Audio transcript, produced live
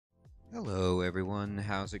Hello everyone,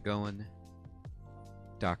 how's it going?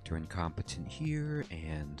 Dr. Incompetent here,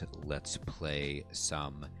 and let's play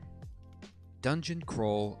some Dungeon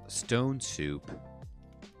Crawl Stone Soup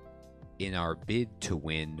in our bid to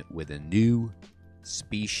win with a new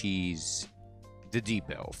species, the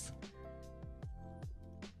Deep Elf.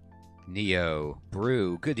 Neo,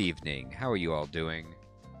 Brew, good evening. How are you all doing?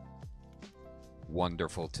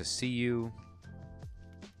 Wonderful to see you.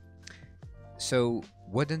 So,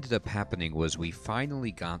 what ended up happening was we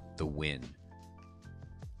finally got the win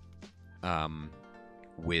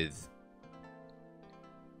with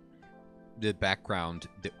the background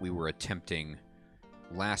that we were attempting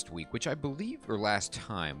last week, which I believe, or last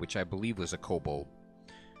time, which I believe was a kobold.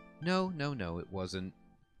 No, it wasn't.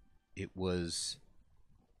 It was,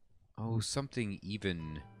 something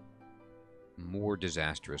even more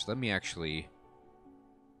disastrous. Let me actually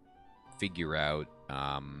figure out,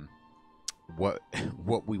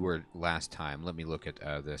 what we were last time. Let me look at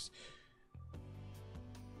this.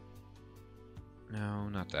 No,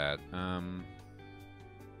 not that.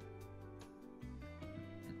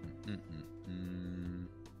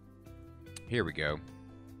 Here we go.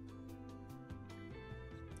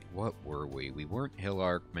 What were we? We weren't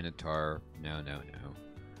Hillark, Minotaur. No.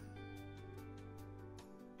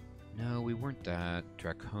 No, we weren't that.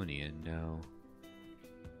 Draconian, no.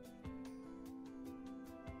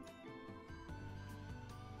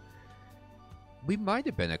 We might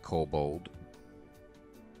have been a kobold.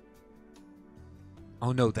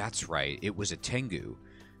 Oh no, that's right. It was a Tengu.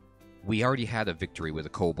 We already had a victory with a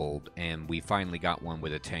kobold, and we finally got one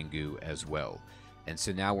with a Tengu as well. And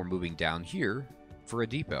so now we're moving down here for a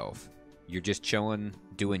deep elf. You're just chilling,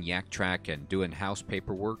 doing yak track, and doing house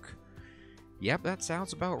paperwork. Yep, that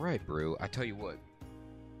sounds about right, Brew. I tell you what.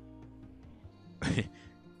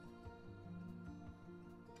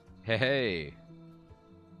 Hey.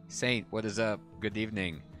 Saint, what is up? Good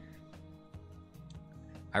evening.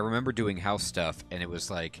 I remember doing house stuff, and it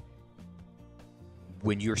was like,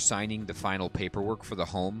 when you're signing the final paperwork for the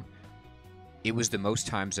home, it was the most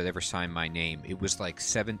times I'd ever signed my name. It was like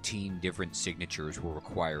 17 different signatures were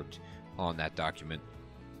required on that document.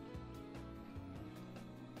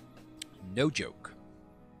 No joke.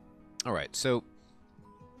 Alright, so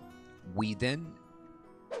we then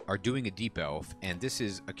are doing a deep elf, and this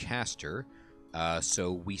is a caster.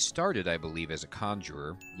 So we started, I believe, as a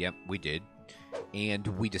conjurer. Yep, we did. And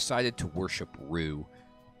we decided to worship Rue.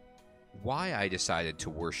 Why I decided to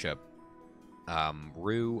worship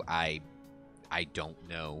Rue, I don't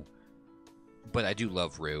know. But I do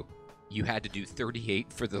love Rue. You had to do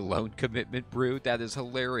 38 for the loan commitment, Rue. That is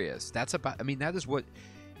hilarious. That is what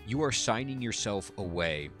you are signing yourself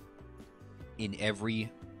away in every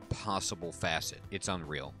possible facet. It's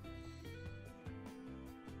unreal.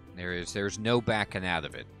 There's no backing out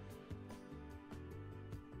of it.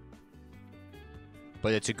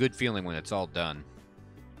 But it's a good feeling when it's all done.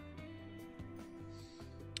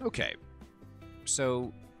 Okay.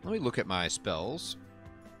 So, let me look at my spells.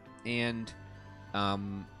 And,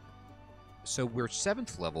 so we're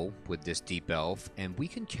 7th level with this Deep Elf, and we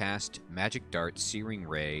can cast Magic Dart, Searing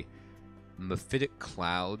Ray, Mephitic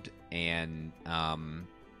Cloud, and,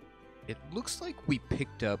 it looks like we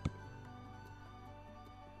picked up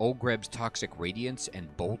Olgreb's Toxic Radiance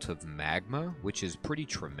and Bolt of Magma, which is pretty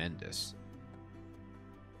tremendous.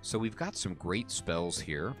 So we've got some great spells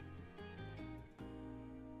here.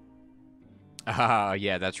 Ah,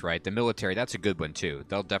 yeah, that's right. The military, that's a good one, too.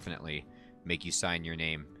 They'll definitely make you sign your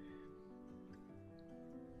name.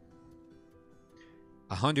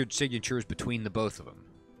 100 signatures between the both of them.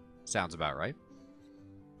 Sounds about right.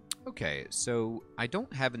 Okay, so I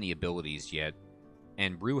don't have any abilities yet.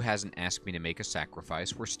 And Rue hasn't asked me to make a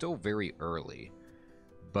sacrifice. We're still very early.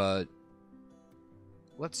 But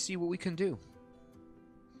let's see what we can do.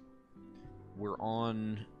 We're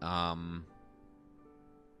on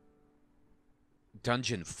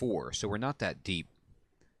Dungeon 4, so we're not that deep.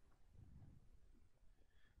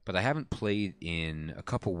 But I haven't played in a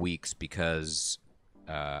couple weeks because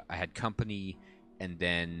I had company, and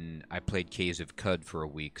then I played Caves of Cud for a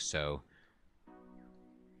week, so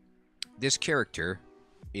this character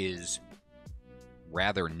is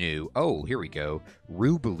rather new. Oh, here we go.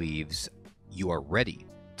 Rue believes you are ready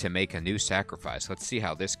to make a new sacrifice. Let's see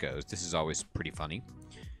how this goes. This is always pretty funny.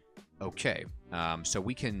 Okay, so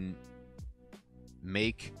we can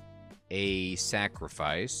make a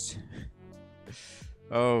sacrifice.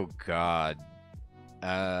 Oh, God.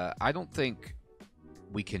 I don't think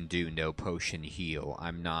we can do no potion heal.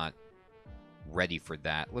 I'm not ready for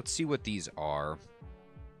that. Let's see what these are.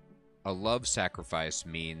 A love sacrifice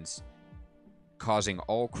means causing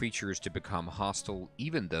all creatures to become hostile,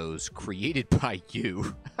 even those created by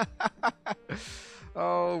you.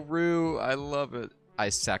 Oh, Rue, I love it. I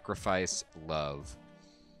sacrifice love.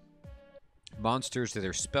 Monsters that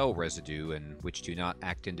are spell residue and which do not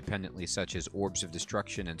act independently, such as orbs of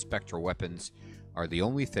destruction and spectral weapons, are the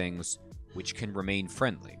only things which can remain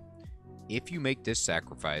friendly. If you make this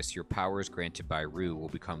sacrifice, your powers granted by Rue will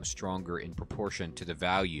become stronger in proportion to the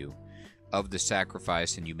value of the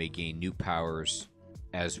sacrifice, and you may gain new powers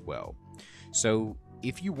as well. So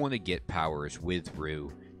if you want to get powers with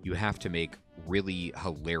Rue, you have to make really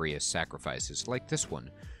hilarious sacrifices like this one.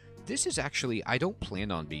 This is actually, I don't plan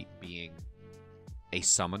on being a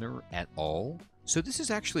summoner at all, so this is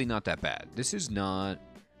actually not that bad. This is not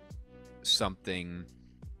something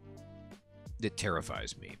that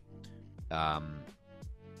terrifies me.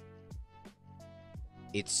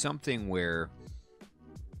 It's something where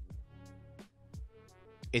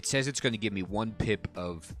it says it's going to give me 1 pip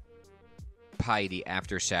of piety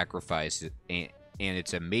after sacrifice, and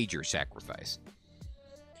it's a major sacrifice.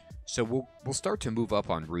 So we'll start to move up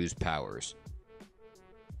on Rue's powers.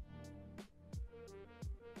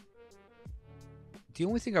 The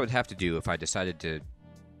only thing I would have to do if I decided to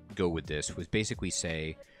go with this was basically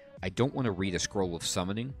say, I don't want to read a scroll of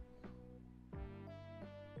summoning,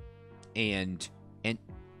 and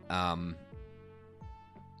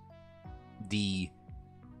the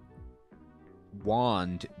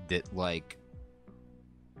wand that like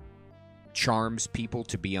charms people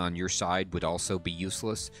to be on your side would also be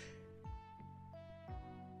useless.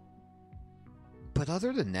 But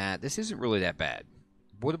other than that, this isn't really that bad.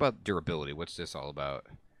 What about durability? What's this all about?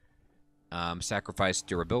 Sacrifice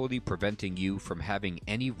durability, preventing you from having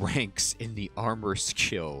any ranks in the armor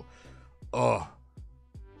skill. Oh,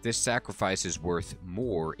 this sacrifice is worth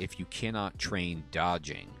more if you cannot train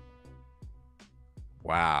dodging.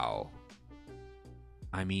 Wow.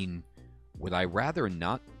 I mean, would I rather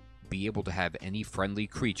not be able to have any friendly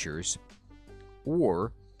creatures,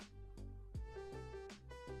 or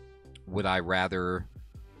would I rather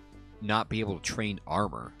not be able to train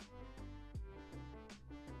armor?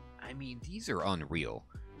 I mean, these are unreal.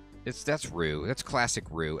 That's Rue. That's classic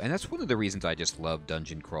Rue. And that's one of the reasons I just love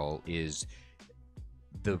Dungeon Crawl, is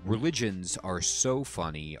the religions are so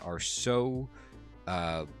funny, are so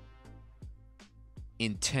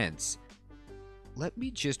intense. Let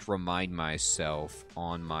me just remind myself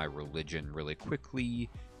on my religion really quickly,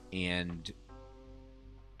 and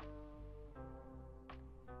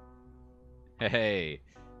hey,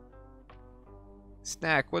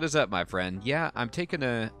 Snack, what is up, my friend? Yeah, I'm taking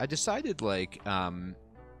I decided, like,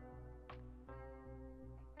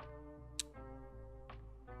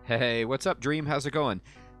 hey, what's up, Dream? How's it going?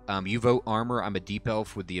 You vote armor. I'm a deep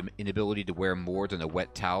elf with the inability to wear more than a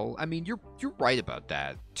wet towel. I mean, you're right about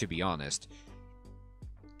that, to be honest.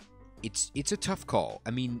 It's a tough call.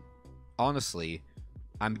 I mean, honestly,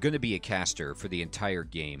 I'm going to be a caster for the entire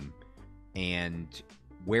game, and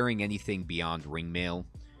wearing anything beyond ringmail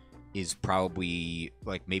is probably,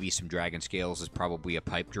 like, maybe some dragon scales is probably a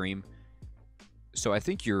pipe dream. So I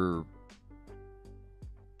think you're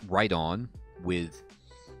right on with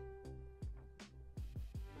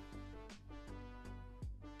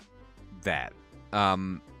that.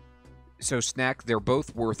 So Snack, they're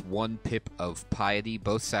both worth 1 pip of piety,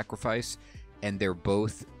 both sacrifice, and they're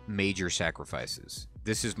both major sacrifices.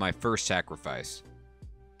 This is my first sacrifice.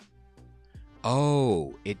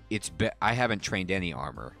 Oh, I haven't trained any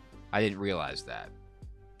armor. I didn't realize that.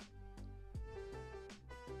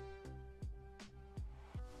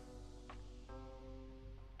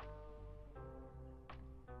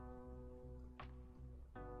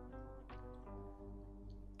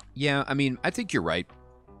 Yeah, I mean, I think you're right.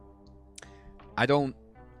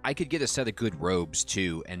 I could get a set of good robes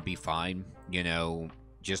too and be fine, you know,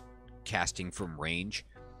 just casting from range.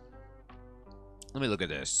 Let me look at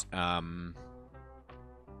this.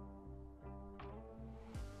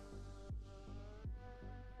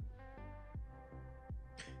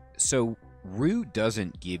 So Rue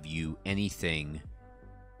doesn't give you anything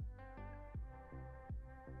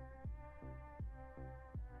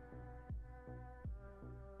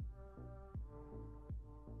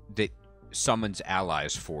that summons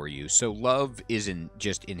allies for you. So love isn't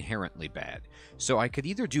just inherently bad. So I could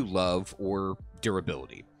either do love or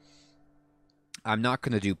durability. I'm not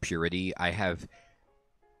going to do purity. I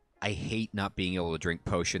hate not being able to drink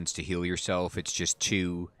potions to heal yourself. It's just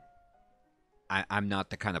too... I'm not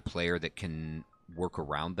the kind of player that can work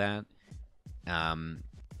around that.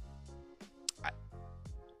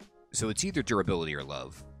 So it's either durability or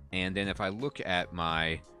love. And then if I look at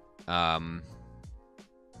my...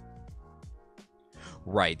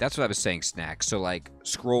 Right, that's what I was saying, Snack. So, like,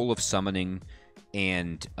 Scroll of Summoning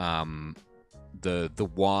and the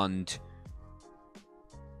wand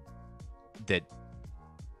that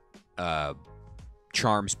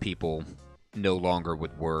charms people no longer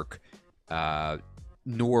would work,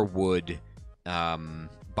 nor would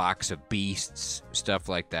Box of Beasts, stuff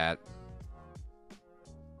like that.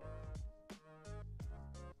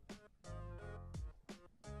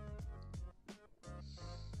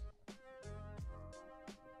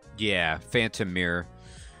 Yeah, Phantom Mirror.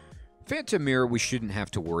 Phantom Mirror we shouldn't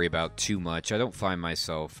have to worry about too much. I don't find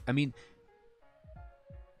myself... I mean,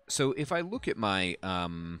 so if I look at my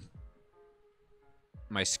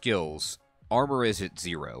my skills, armor is at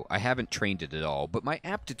 0. I haven't trained it at all, but my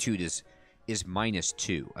aptitude is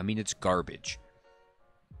 -2. I mean, it's garbage.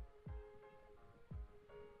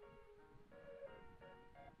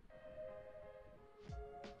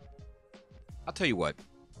 I'll tell you what.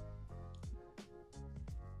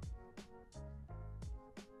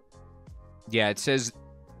 Yeah, it says...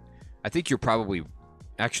 I think you're probably...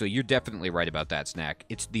 Actually, you're definitely right about that, Snack.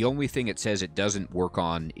 It's the only thing it says it doesn't work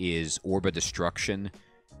on is Orb of Destruction.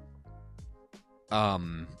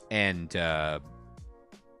 And,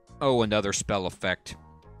 oh, another spell effect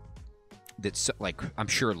that's, like, I'm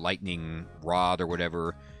sure Lightning Rod or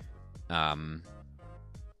whatever.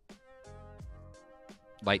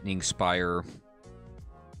 Lightning Spire.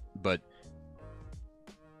 But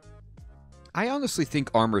I honestly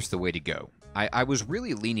think armor's the way to go. I was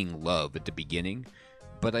really leaning love at the beginning,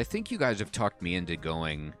 but I think you guys have talked me into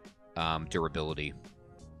going durability.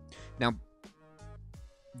 Now,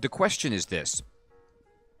 the question is this.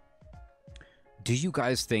 Do you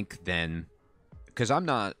guys think then, because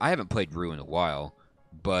I haven't played Rue in a while,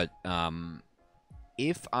 but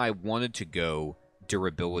if I wanted to go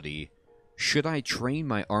durability, should I train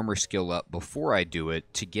my armor skill up before I do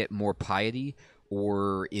it to get more piety,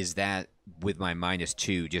 or is that with my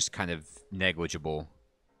 -2 just kind of negligible?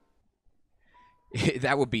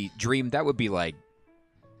 That would be Dream. That would be like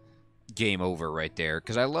game over right there,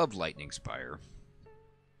 because I love Lightning Spire.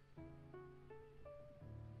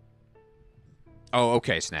 Oh,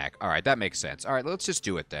 okay, Snack. All right, that makes sense. All right, let's just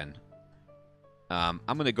do it then. I'm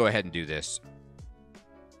going to go ahead and do this.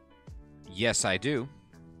 Yes, I do.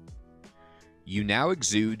 You now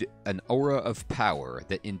exude an aura of power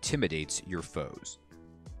that intimidates your foes.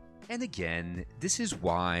 And again, this is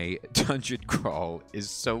why Dungeon Crawl is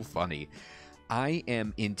so funny. I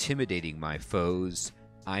am intimidating my foes.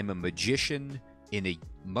 I'm a magician in a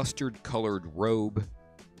mustard-colored robe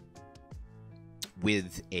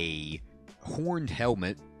with a horned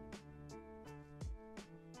helmet.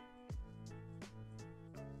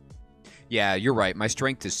 Yeah, you're right. My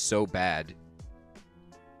strength is so bad.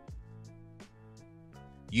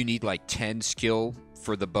 You need like 10 skill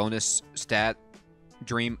for the bonus stat,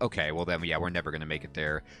 Dream? Okay, well then, yeah, we're never going to make it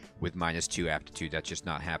there with -2 aptitude. That's just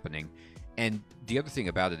not happening. And the other thing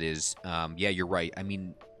about it is, yeah, you're right. I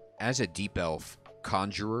mean, as a Deep Elf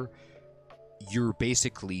Conjurer, you're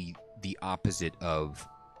basically the opposite of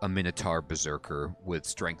a Minotaur Berserker with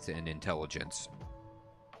strength and intelligence.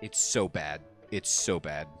 It's so bad. It's so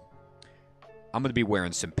bad. I'm going to be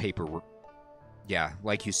wearing some paper... Yeah,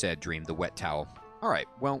 like you said, Dream, the wet towel. All right,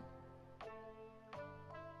 well,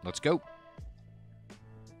 let's go.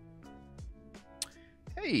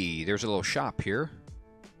 Hey, there's a little shop here.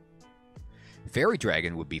 Fairy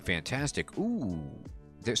Dragon would be fantastic. Ooh.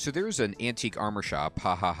 So there's an antique armor shop,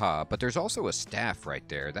 ha ha ha, but there's also a staff right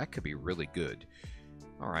there. That could be really good.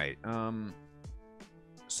 All right,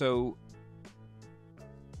 so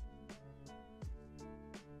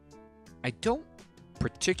I don't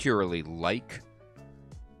particularly like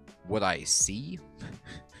what I see.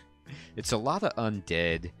 It's a lot of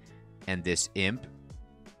undead and this imp.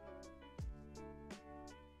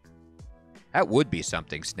 That would be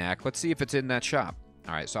something, Snack. Let's see if it's in that shop.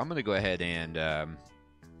 All right, so I'm going to go ahead and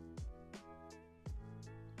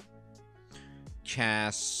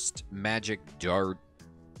cast Magic Dart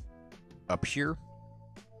up here.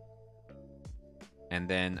 And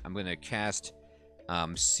then I'm going to cast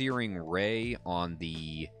Searing Ray on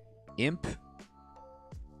the imp.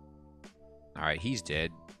 All right, he's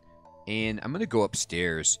dead. And I'm going to go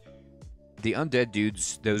upstairs. The undead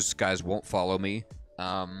dudes, those guys won't follow me.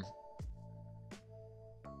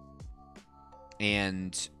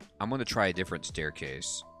 And I'm going to try a different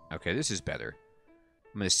staircase. Okay, this is better.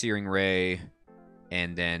 I'm going to Searing Ray,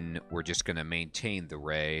 and then we're just going to maintain the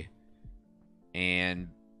Ray. And,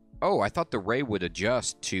 oh, I thought the Ray would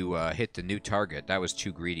adjust to hit the new target. That was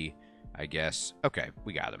too greedy, I guess. Okay,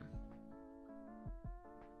 we got him.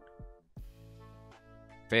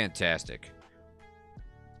 Fantastic.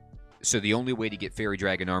 So the only way to get Fairy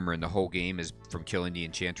Dragon armor in the whole game is from killing the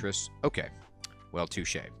Enchantress? Okay. Well,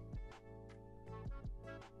 touche.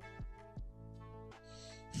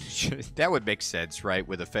 That would make sense, right,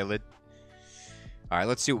 with a Phyllid? Alright,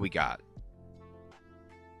 let's see what we got.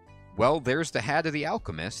 Well, there's the Hat of the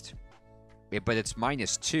Alchemist. But it's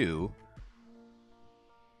 -2.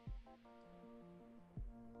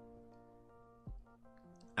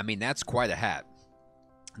 I mean, that's quite a hat.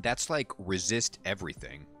 That's like resist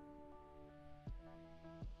everything.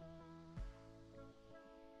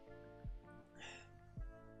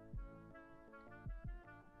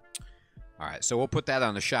 Alright, so we'll put that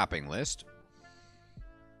on the shopping list.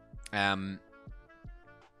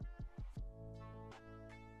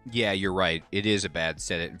 Yeah, you're right. It is a bad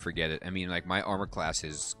set it and forget it. I mean, like, my armor class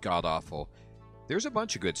is god-awful. There's a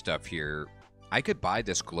bunch of good stuff here. I could buy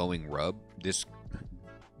this glowing this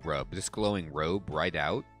glowing robe right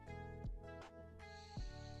out.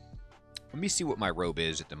 Let me see what my robe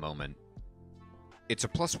is at the moment. It's a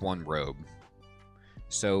 +1 robe.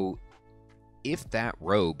 So, if that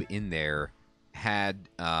robe in there had,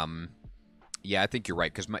 yeah, I think you're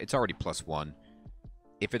right, because it's already +1.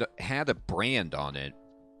 If it had a brand on it,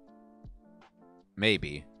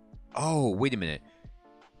 maybe. Oh, wait a minute.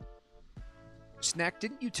 Snack,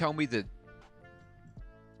 didn't you tell me that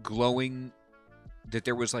glowing, that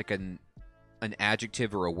there was like an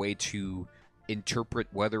adjective or a way to interpret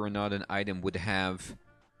whether or not an item would have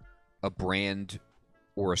a brand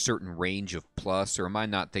or a certain range of plus, or am I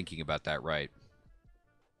not thinking about that right?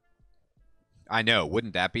 I know,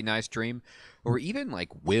 wouldn't that be nice, Dream? Or even like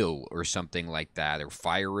will or something like that, or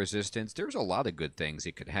fire resistance. There's a lot of good things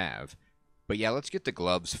it could have. But yeah, let's get the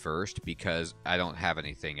gloves first, because I don't have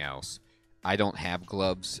anything else. I don't have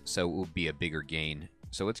gloves, so it would be a bigger gain.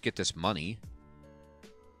 So let's get this money.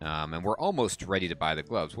 And we're almost ready to buy the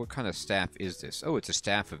gloves. What kind of staff is this? Oh, it's a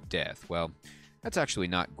Staff of Death. Well, that's actually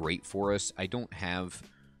not great for us. I don't have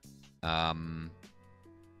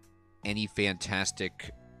any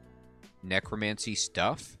fantastic necromancy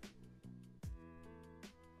stuff.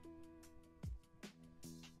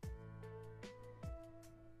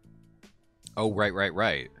 Oh,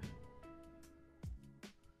 right.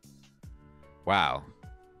 Wow.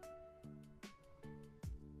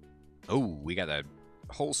 Oh, we got a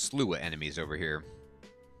whole slew of enemies over here.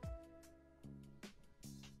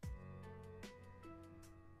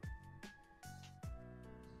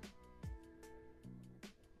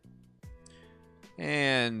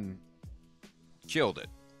 And killed it.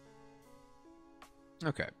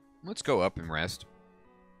 Okay, let's go up and rest.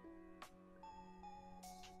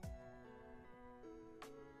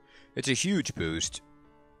 It's a huge boost.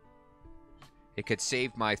 It could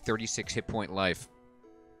save my 36 hit point life.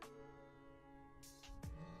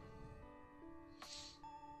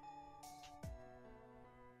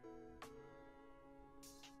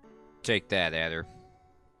 Take that, Adder.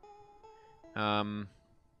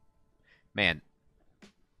 Man.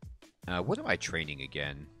 What am I training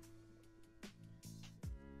again?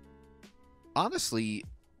 Honestly,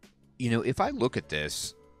 you know, if I look at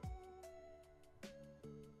this,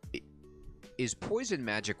 is poison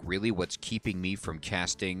magic really what's keeping me from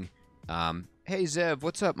casting, hey Zev,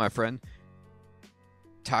 what's up, my friend?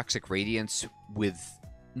 Toxic Radiance with,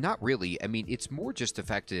 not really, I mean, it's more just the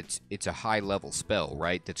fact that it's a high-level spell,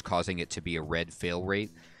 right, that's causing it to be a red fail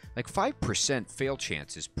rate. Like, 5% fail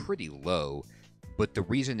chance is pretty low, but the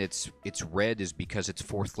reason it's red is because it's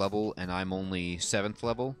 4th level and I'm only 7th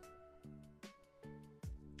level.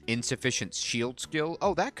 Insufficient shield skill?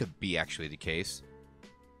 Oh, that could be actually the case.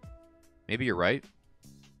 Maybe you're right.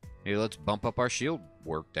 Maybe let's bump up our shield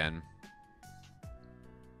work then.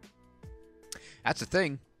 That's the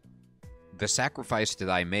thing. The sacrifice that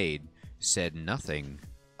I made said nothing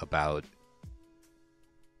about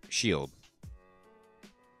shield.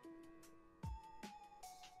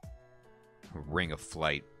 Ring of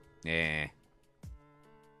Flight. Eh.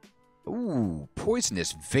 Ooh,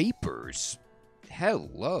 poisonous vapors.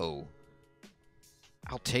 Hello.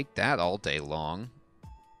 I'll take that all day long.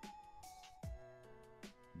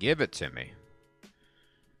 Give it to me.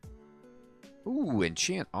 Ooh,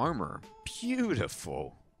 enchant armor.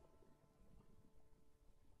 Beautiful.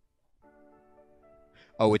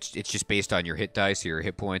 Oh, it's just based on your hit dice or your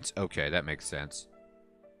hit points? Okay, that makes sense.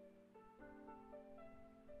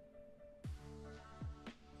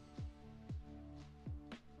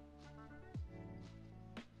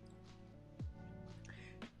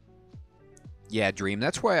 Yeah, Dream.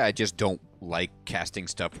 That's why I just don't like casting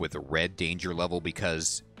stuff with a red danger level,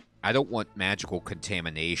 because I don't want magical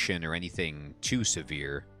contamination or anything too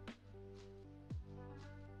severe.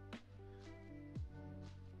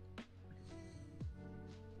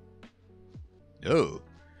 Oh.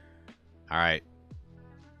 Alright.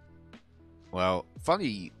 Well,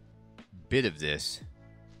 funny bit of this.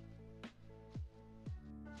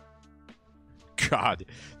 God,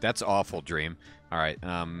 that's awful, Dream. Alright,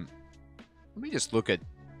 let me just look at...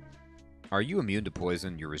 Are you immune to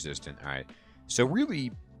poison? You're resistant. Alright. So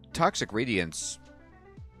really, Toxic Radiance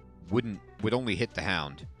would only hit the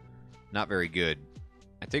Hound. Not very good.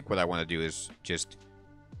 I think what I want to do is just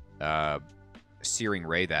Searing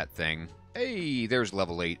Ray that thing. Hey, there's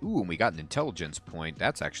level 8. Ooh, and we got an intelligence point.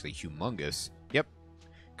 That's actually humongous. Yep.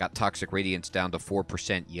 Got Toxic Radiance down to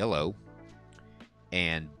 4% yellow.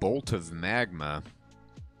 And Bolt of Magma.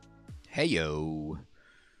 Heyo.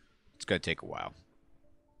 It's going to take a while.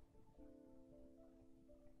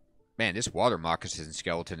 Man, this water moccasin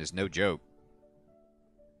skeleton is no joke.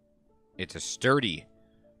 It's a sturdy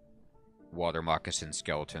water moccasin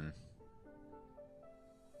skeleton.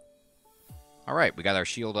 Alright, we got our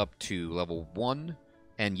shield up to level 1.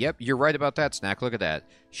 And yep, you're right about that, Snack. Look at that.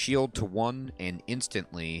 Shield to 1, and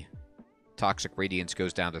instantly Toxic Radiance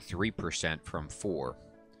goes down to 3% from 4.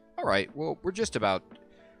 Alright, well, we're just about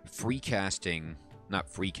free casting. Not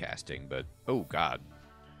free casting, but... Oh, God.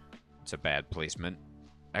 It's a bad placement.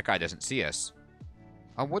 That guy doesn't see us.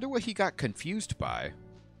 I wonder what he got confused by.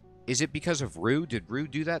 Is it because of Rue? Did Rue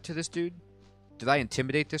do that to this dude? Did I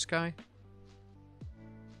intimidate this guy?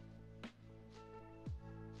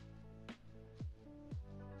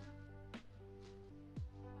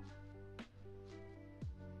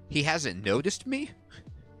 He hasn't noticed me?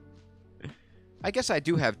 I guess I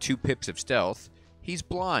do have 2 pips of stealth. He's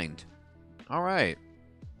blind. Alright.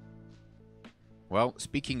 Well,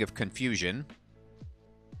 speaking of confusion...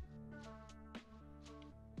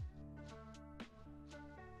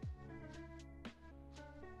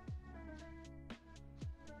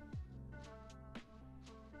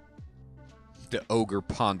 The ogre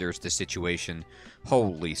ponders the situation.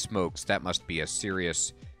 Holy smokes, that must be a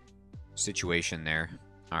serious situation there.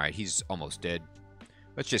 Alright, he's almost dead.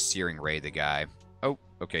 Let's just Searing Ray the guy. Oh,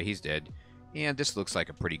 okay, he's dead. And this looks like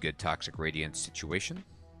a pretty good Toxic Radiance situation.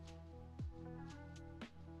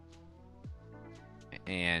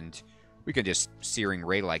 And we can just Searing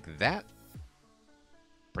Ray like that.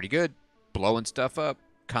 Pretty good. Blowing stuff up.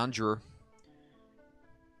 Conjurer.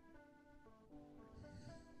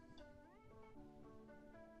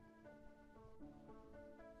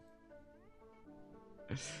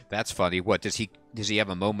 That's funny. What, does he have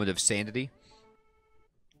a moment of sanity?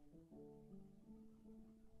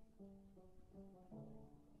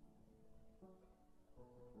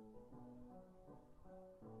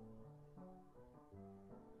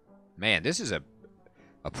 Man, this is a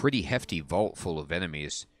pretty hefty vault full of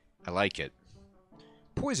enemies. I like it.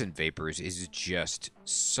 Poison Vapors is just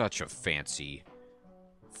such a fancy,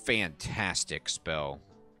 fantastic spell.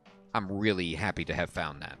 I'm really happy to have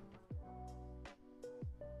found that.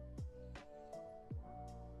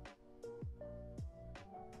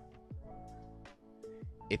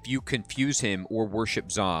 If you confuse him or worship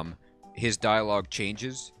Zom, his dialogue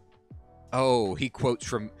changes. Oh, he quotes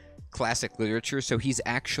from classic literature, so he's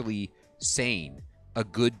actually sane. A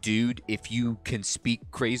good dude if you can speak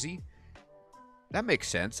crazy. That makes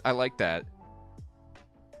sense. I like that.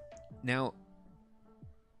 Now,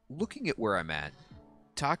 looking at where I'm at,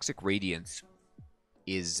 Toxic Radiance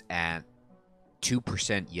is at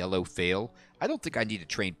 2% yellow fail. I don't think I need to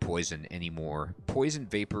train Poison anymore. Poison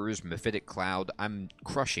Vapors, Mephitic Cloud, I'm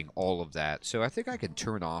crushing all of that. So I think I can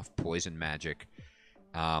turn off Poison Magic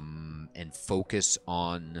and focus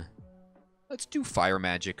on... Let's do Fire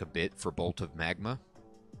Magic a bit for Bolt of Magma.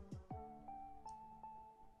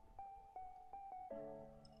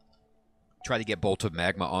 Try to get Bolt of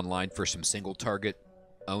Magma online for some single target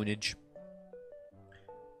ownage.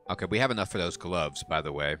 Okay, we have enough for those gloves, by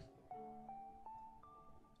the way.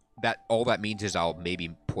 All that means is I'll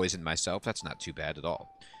maybe poison myself. That's not too bad at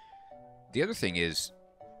all. The other thing is,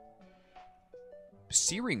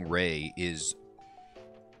 Searing Ray is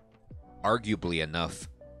arguably enough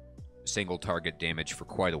single target damage for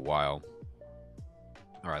quite a while.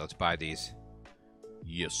 Alright, let's buy these.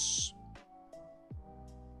 Yes.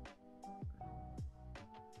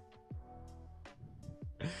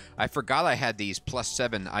 I forgot I had these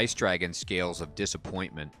 +7 Ice Dragon scales of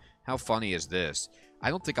disappointment. How funny is this? I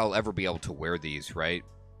don't think I'll ever be able to wear these, right?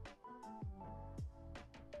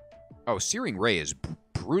 Oh, Searing Ray is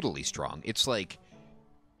brutally strong. It's like...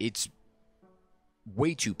 It's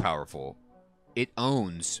way too powerful. It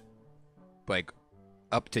owns, like,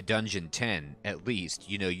 up to Dungeon 10, at least.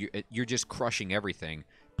 You know, you're just crushing everything.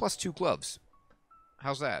 Plus 2 gloves.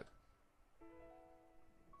 How's that?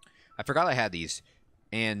 I forgot I had these.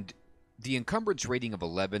 And the encumbrance rating of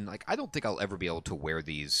 11, like, I don't think I'll ever be able to wear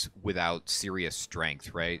these without serious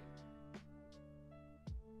strength, right?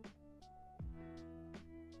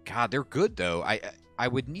 God, they're good, though. I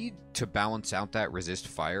would need to balance out that resist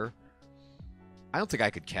fire. I don't think I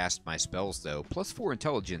could cast my spells, though. +4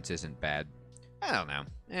 intelligence isn't bad. I don't know.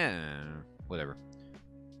 Whatever.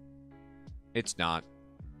 It's not.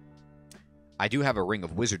 I do have a Ring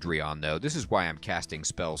of Wizardry on, though. This is why I'm casting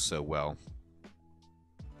spells so well.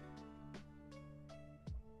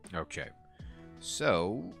 Okay.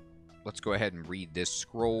 So, let's go ahead and read this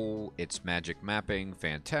scroll. It's magic mapping.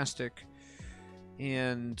 Fantastic.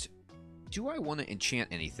 And do I want to enchant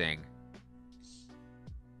anything?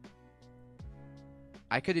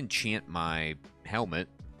 I could enchant my helmet.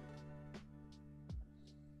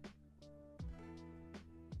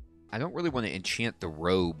 I don't really want to enchant the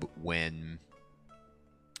robe when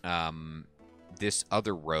this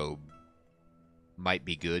other robe might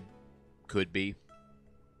be good. Could be.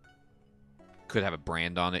 Could have a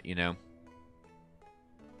brand on it, you know.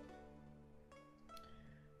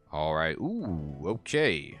 Alright. Ooh,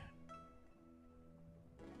 okay.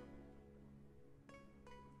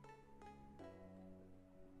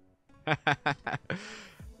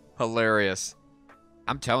 Hilarious.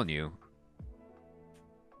 I'm telling you.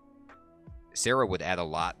 Sarah would add a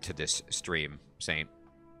lot to this stream, Saint.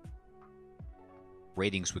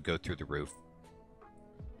 Ratings would go through the roof.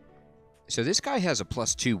 So this guy has a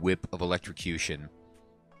 +2 whip of electrocution.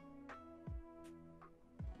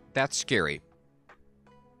 That's scary.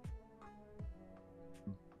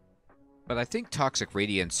 But I think Toxic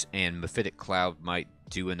Radiance and Mephitic Cloud might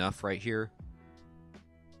do enough right here.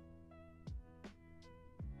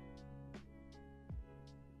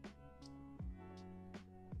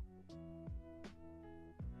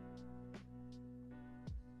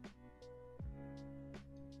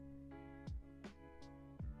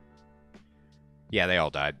 Yeah, they all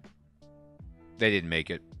died. They didn't make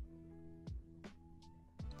it.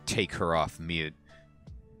 Take her off mute.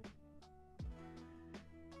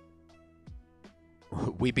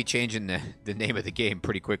 We'd be changing the name of the game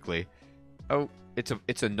pretty quickly. Oh,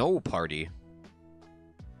 it's a Knoll party.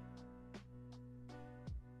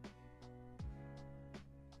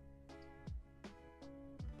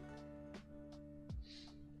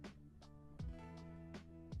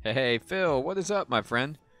 Hey, Phil, what is up, my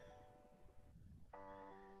friend?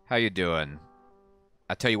 How you doing?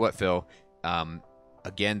 I tell you what, Phil.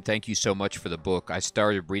 Again, thank you so much for the book. I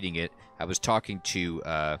started reading it. I was talking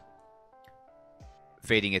to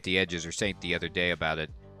Fading at the Edges or Saint the other day about it.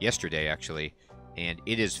 Yesterday, actually. And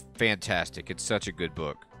it is fantastic. It's such a good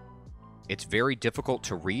book. It's very difficult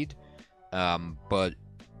to read, but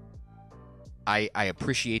I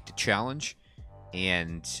appreciate the challenge,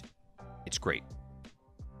 and it's great.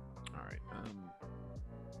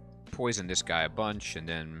 Poison this guy a bunch, and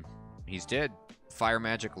then he's dead. Fire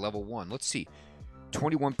magic level 1. Let's see.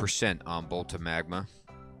 21% on Bolt of Magma.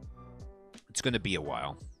 It's going to be a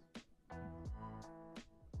while.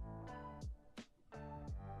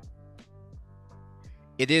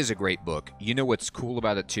 It is a great book. You know what's cool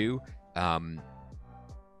about it, too? On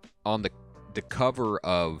the cover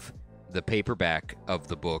of the paperback of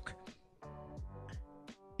the book,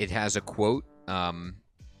 it has a quote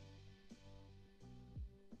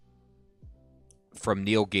from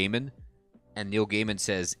Neil Gaiman, and Neil Gaiman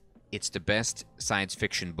says, "It's the best science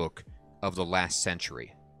fiction book of the last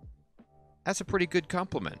century." That's a pretty good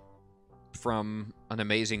compliment from an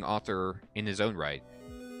amazing author in his own right.